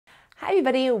Hi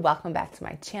everybody, welcome back to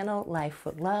my channel, Life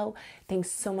with Lo.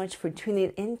 Thanks so much for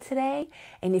tuning in today.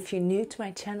 And if you're new to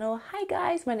my channel, hi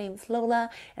guys, my name is Lola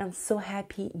and I'm so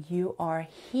happy you are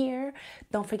here.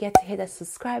 Don't forget to hit that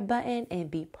subscribe button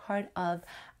and be part of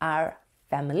our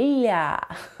familia.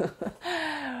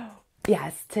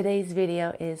 Yes, today's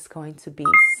video is going to be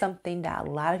something that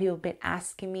a lot of you have been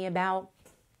asking me about.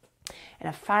 And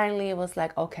I finally was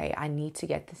like, okay, I need to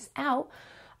get this out.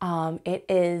 It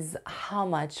is how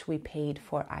much we paid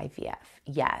for IVF.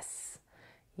 Yes,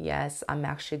 I'm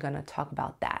actually going to talk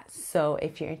about that. So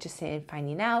if you're interested in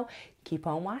finding out, keep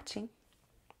on watching.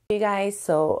 You guys,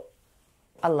 so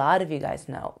a lot of you guys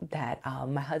know that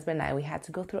my husband and I, we had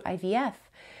to go through IVF.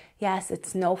 Yes,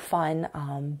 it's no fun,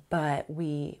 but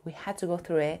we had to go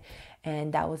through it.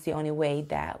 And that was the only way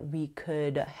that we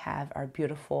could have our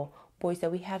beautiful boys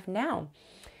that we have now.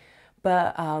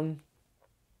 But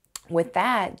with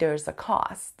that, there's a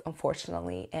cost,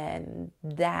 unfortunately, and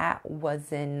that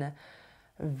wasn't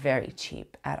very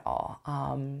cheap at all.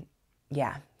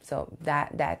 So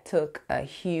that took a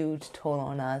huge toll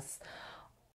on us.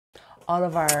 All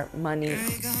of our money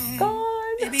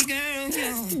gone, baby girl,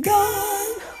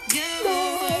 gone.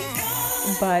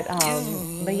 But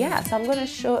yeah,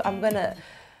 so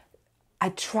I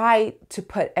try to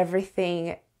put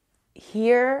everything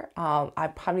here. I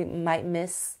probably might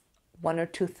miss one or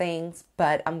two things,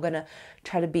 but I'm gonna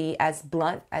try to be as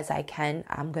blunt as I can.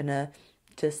 I'm gonna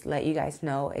just let you guys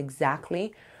know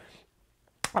exactly.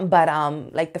 But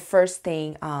like the first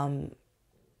thing,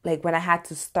 like when I had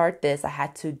to start this, I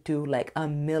had to do like a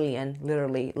million,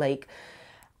 literally. Like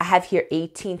I have here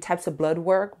 18 types of blood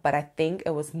work, but I think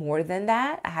it was more than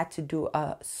that. I had to do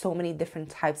so many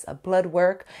different types of blood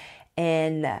work,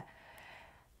 and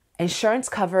insurance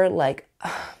covered like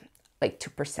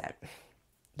 2%.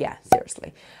 Yeah,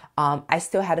 seriously. I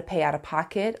still had to pay out of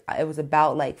pocket. It was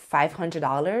about like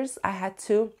 $500. I had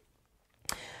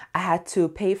to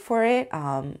pay for it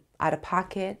out of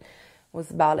pocket. It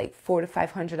was about like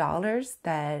 $400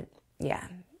 to $500.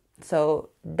 So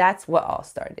that's what all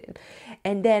started.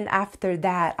 And then after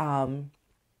that,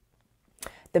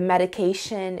 the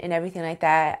medication and everything like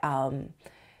that,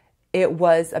 it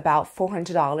was about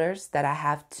 $400 that I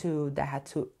had to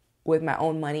with my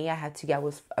own money, I had to get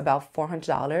was about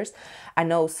 $400. I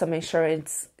know some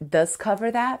insurance does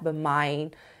cover that, but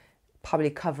mine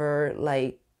probably cover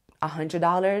like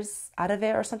 $100 out of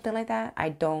it or something like that. I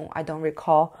don't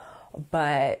recall,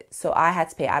 but so I had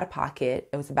to pay out of pocket.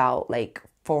 It was about like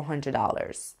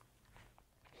 $400.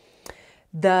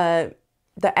 The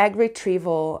egg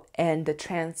retrieval and the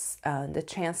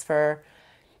transfer,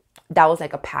 that was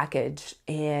like a package,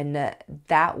 and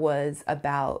that was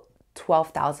about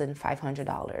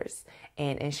 $12,500,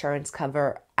 and insurance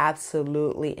cover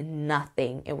absolutely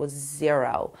nothing. It was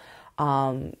zero.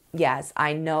 Yes,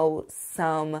 I know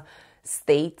some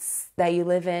states that you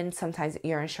live in, sometimes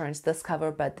your insurance does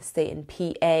cover, but the state in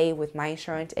PA with my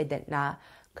insurance, it did not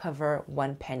cover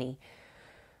one penny.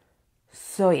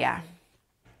 So yeah,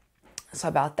 so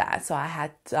about that. So I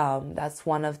had that's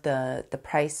one of the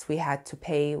price we had to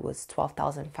pay was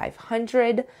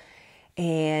 $12,500.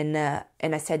 And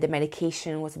I said the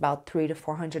medication was about $300 to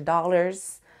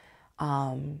 $400.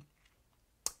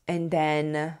 And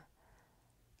then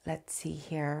let's see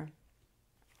here.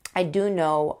 I do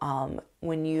know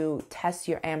when you test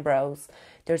your embryos,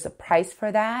 there's a price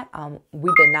for that. We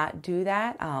did not do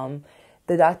that.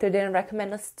 The doctor didn't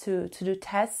recommend us to do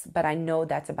tests, but I know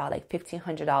that's about like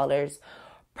 $1,500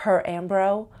 per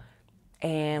embryo.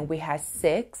 And we had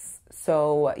 6.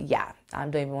 So yeah, I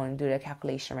don't even want to do the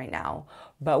calculation right now,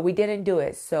 but we didn't do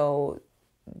it. So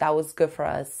that was good for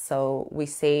us. So we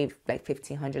saved like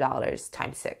 $1,500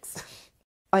 times 6.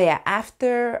 Oh yeah.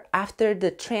 After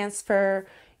the transfer,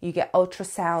 you get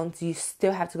ultrasounds. You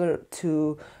still have to go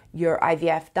to your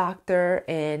IVF doctor,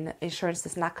 and insurance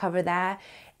does not cover that.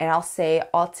 And I'll say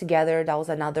altogether, that was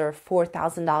another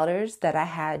 $4,000 that I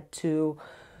had to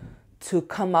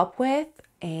come up with.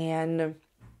 And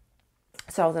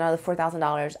so it was another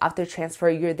 $4,000. After transfer,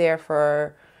 you're there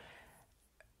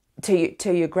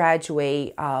till you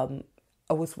graduate. It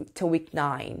was till week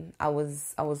 9. I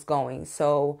was going.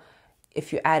 So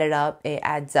if you add it up, it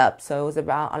adds up. So it was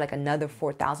about like another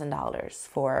 $4,000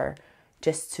 for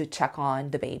just to check on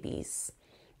the babies.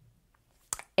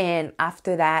 And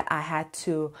after that, I had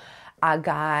to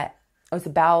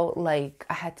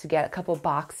get a couple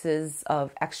boxes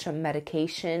of extra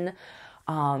medication.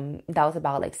 That was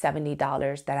about like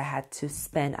 $70 that I had to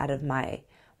spend out of my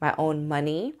own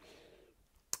money.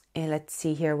 And let's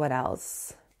see here, what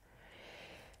else?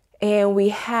 And we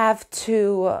have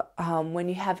to, when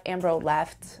you have embryo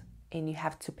left, and you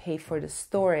have to pay for the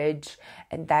storage,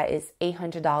 and that is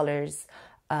 $800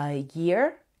 a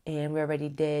year. And we already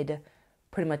did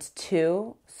pretty much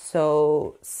 2,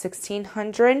 so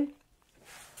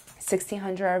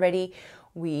 $1,600 already.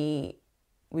 We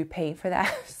paying for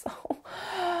that. So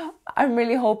I'm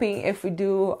really hoping if we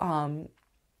do,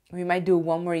 we might do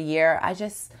 1 more year. I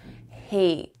just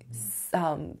hate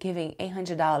giving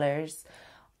 $800,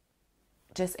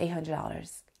 just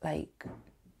 $800, like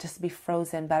just to be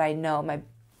frozen. But I know my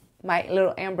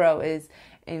little Ambro is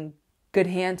in good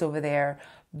hands over there,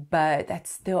 but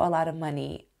that's still a lot of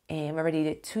money. And we already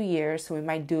did 2 years, so we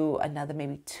might do another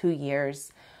maybe 2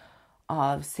 years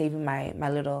of saving my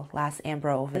little last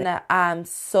Ambro over there. And I'm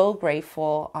so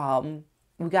grateful.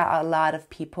 We got a lot of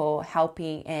people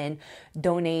helping and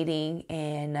donating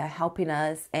and helping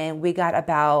us, and we got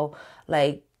about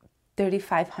like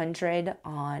 $3,500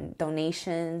 on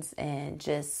donations and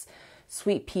just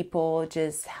sweet people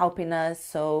just helping us.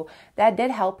 So that did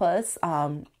help us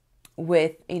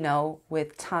with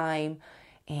time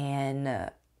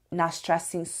and not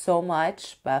stressing so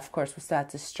much. But of course we still have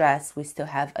to stress. We still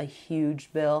have a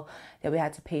huge bill that we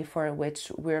had to pay for,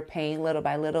 which we're paying little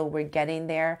by little. We're getting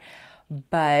there.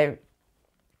 But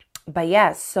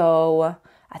yeah, so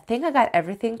I think I got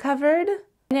everything covered.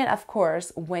 And then of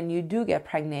course, when you do get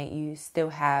pregnant, you still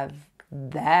have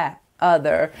that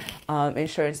other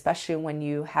insurance, especially when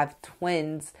you have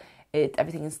twins.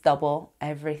 Everything is double.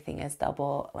 Everything is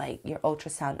double. Like your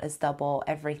ultrasound is double,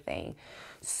 everything.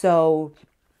 So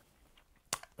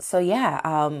yeah.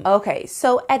 Okay,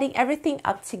 so adding everything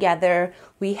up together,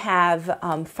 we have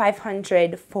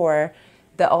 $500 for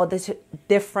all the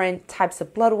different types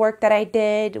of blood work that I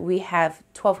did. We have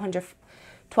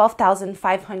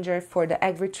 $12,500 for the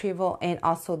egg retrieval and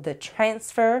also the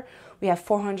transfer. We have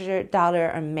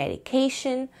 $400 on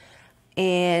medication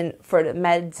and for the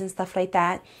meds and stuff like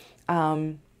that.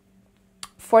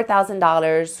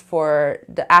 $4,000 for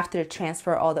after the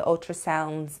transfer, all the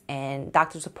ultrasounds and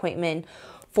doctor's appointment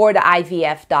for the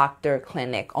IVF doctor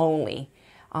clinic only.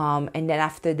 And then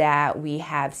after that, we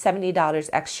have $70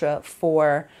 extra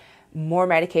for more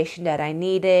medication that I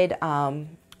needed.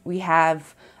 We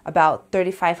have about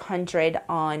 $3,500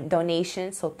 on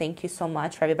donations. So thank you so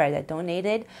much for everybody that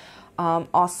donated.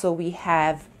 Also, we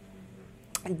have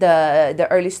the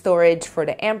early storage for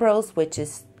the Ambros, which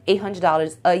is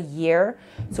 $800 a year.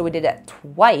 So we did that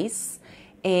twice.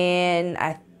 And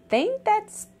I think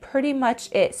that's pretty much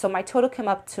it. So my total came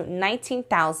up to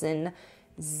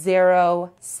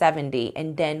 $19,070,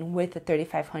 and then with the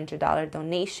 $3,500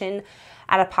 donation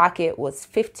out of pocket was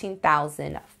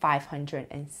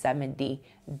 $15,570.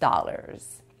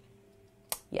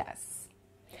 Yes.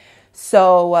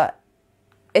 So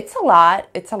it's a lot.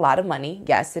 It's a lot of money.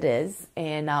 Yes, it is.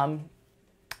 And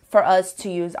for us to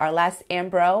use our last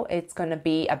Ambro, it's going to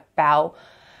be about,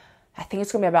 I think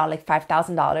it's going to be about like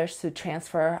 $5,000 to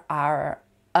transfer our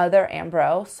other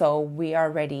Ambro. So we are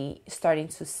already starting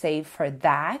to save for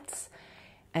that.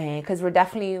 And because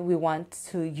we want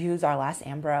to use our last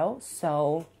Ambro.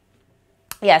 So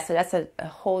yeah, so that's a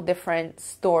whole different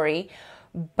story.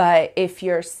 But if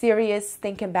you're serious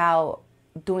thinking about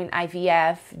doing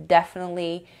IVF,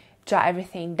 definitely jot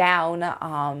everything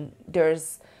down.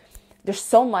 There's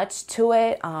so much to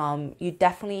it. You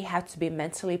definitely have to be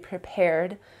mentally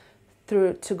prepared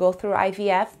to go through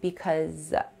IVF,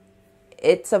 because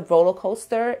it's a roller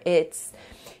coaster.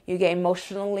 You get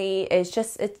emotionally. It's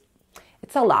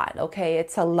a lot. Okay,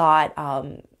 it's a lot.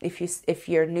 If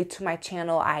you're new to my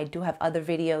channel, I do have other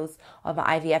videos of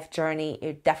my IVF journey.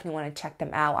 You definitely want to check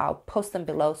them out. I'll post them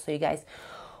below so you guys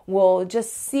will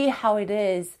just see how it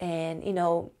is. And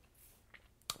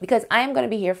because I am going to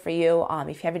be here for you.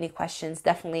 If you have any questions,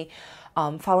 definitely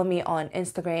follow me on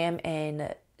Instagram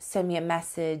and send me a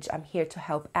message. I'm here to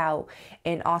help out.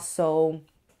 And also,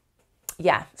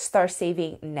 yeah, start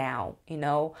saving now.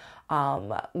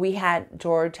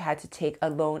 George had to take a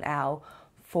loan out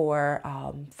for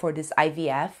this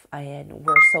IVF, and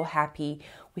we're so happy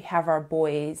we have our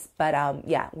boys. But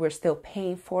yeah, we're still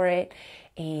paying for it,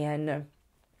 and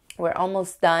we're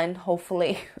almost done,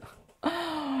 hopefully.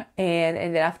 And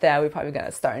then after that, we're probably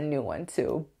gonna start a new one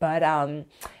too. But and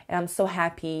I'm so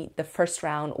happy the first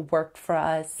round worked for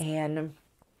us. And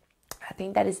I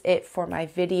think that is it for my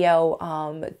video.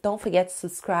 Don't forget to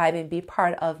subscribe and be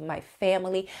part of my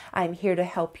family. I'm here to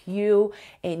help you,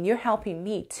 and you're helping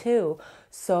me too.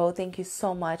 So thank you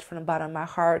so much from the bottom of my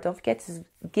heart. Don't forget to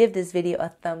give this video a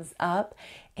thumbs up.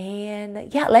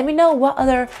 And yeah, let me know what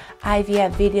other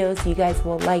IVF videos you guys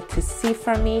would like to see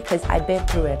from me, because I've been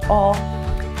through it all.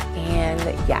 And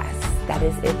yes, that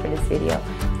is it for this video.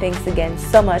 Thanks again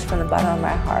so much from the bottom of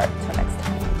my heart. Till next time.